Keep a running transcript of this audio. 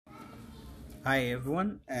Hi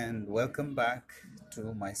everyone and welcome back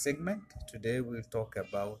to my segment. Today we'll talk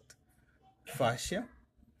about fascia.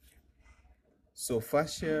 So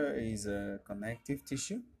fascia is a connective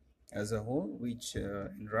tissue as a whole which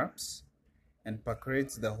enwraps and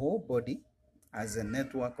percolates the whole body as a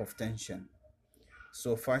network of tension.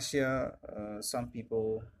 So fascia, some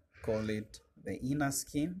people call it the inner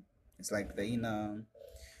skin. It's like the inner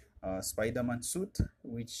Spider-Man suit,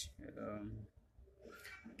 which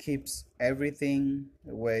keeps everything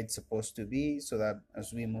where it's supposed to be so that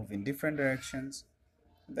as we move in different directions,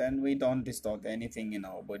 then we don't distort anything in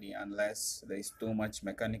our body unless there is too much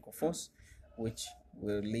mechanical force, which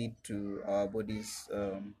will lead to our bodies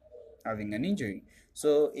having an injury.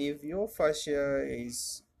 So if your fascia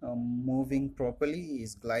is moving properly,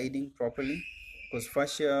 is gliding properly, because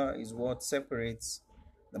fascia is what separates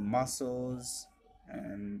the muscles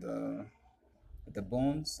and the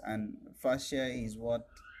bones, and fascia is what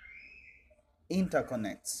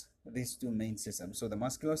interconnects these two main systems. So the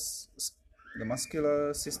muscular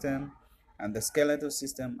system and the skeletal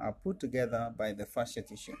system are put together by the fascia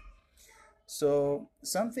tissue. So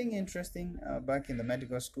something interesting, back in the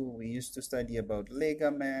medical school, we used to study about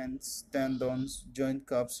ligaments, tendons, joint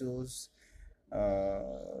capsules,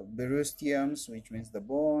 berustiums, which means the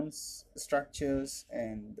bones, structures,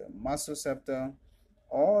 and muscle septa.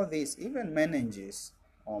 All these, even meninges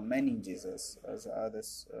or meninges as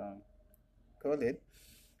others call it,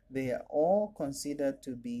 they are all considered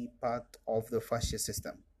to be part of the fascia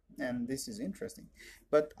system. And this is interesting.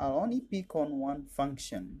 But I'll only pick on one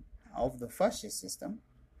function of the fascia system,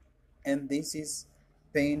 and this is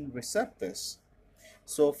pain receptors.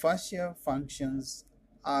 So fascia functions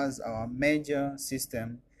as our major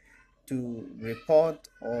system to report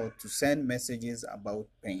or to send messages about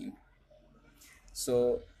pain.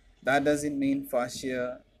 So that doesn't mean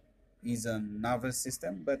fascia is a nervous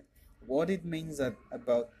system, but what it means that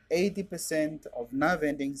about 80% of nerve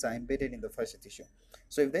endings are embedded in the fascia tissue.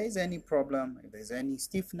 So if there is any problem, if there's any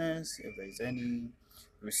stiffness, if there's any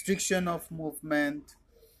restriction of movement,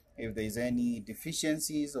 if there's any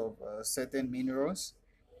deficiencies of certain minerals,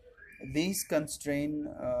 these constrain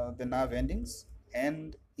the nerve endings.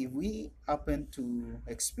 And if we happen to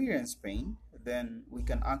experience pain, then we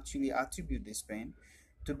can actually attribute this pain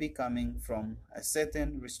to be coming from a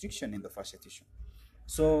certain restriction in the fascia tissue.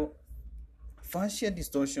 So fascia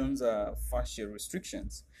distortions are fascia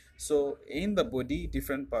restrictions. So in the body,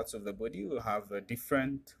 different parts of the body will have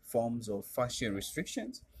different forms of fascia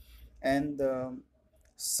restrictions, and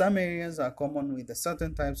some areas are common with the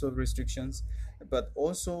certain types of restrictions. But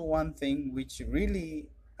also one thing which really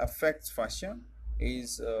affects fascia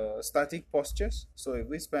is static postures. So if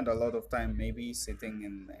we spend a lot of time maybe sitting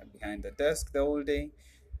in behind the desk the whole day,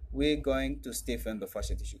 we're going to stiffen the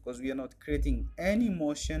fascia tissue because we are not creating any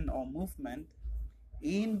motion or movement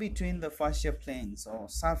in between the fascia planes or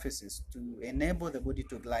surfaces to enable the body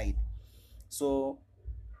to glide. So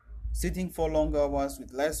sitting for long hours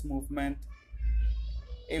with less movement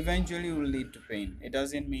eventually will lead to pain. It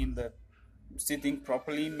doesn't mean that sitting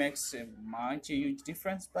properly makes a much huge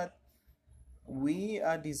difference, but we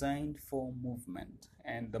are designed for movement,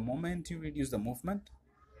 and the moment you reduce the movement,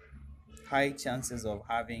 high chances of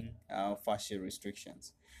having fascia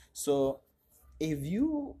restrictions. So if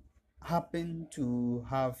you happen to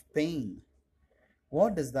have pain,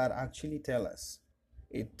 what does that actually tell us?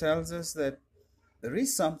 It tells us that there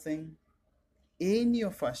is something in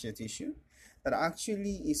your fascia tissue that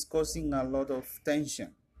actually is causing a lot of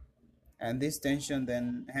tension, and this tension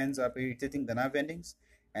then ends up irritating the nerve endings,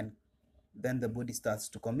 and then the body starts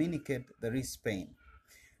to communicate there is pain.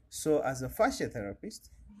 So as a fascia therapist,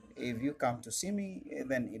 if you come to see me,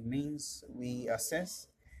 then it means we assess,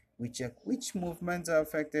 we check which movements are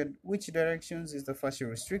affected, which directions is the fascia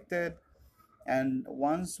restricted, and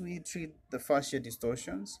once we treat the fascia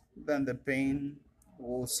distortions, then the pain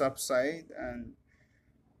will subside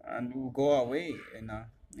and will go away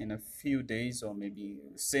in a few days or maybe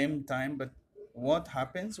same time. But what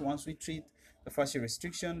happens once we treat the fascia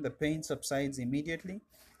restriction, the pain subsides immediately,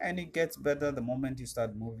 and it gets better the moment you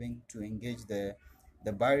start moving to engage the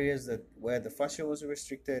barriers that where the fascia was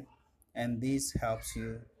restricted, and this helps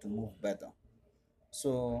you to move better.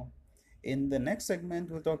 So in the next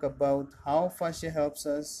segment, we'll talk about how fascia helps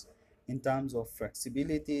us in terms of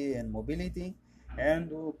flexibility and mobility,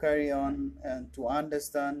 and we'll carry on and to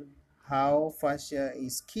understand how fascia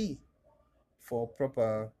is key for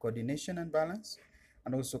proper coordination and balance,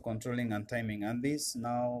 and also controlling and timing. And this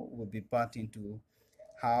now will be part into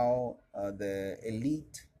how the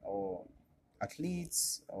elite or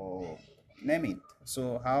athletes or name it,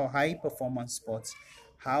 so how high performance sports,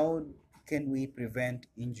 how can we prevent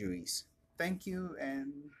injuries? thank you,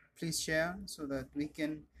 and please share so that we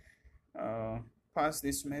can uh, pass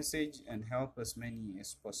this message and help as many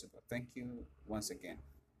as possible. Thank you once again.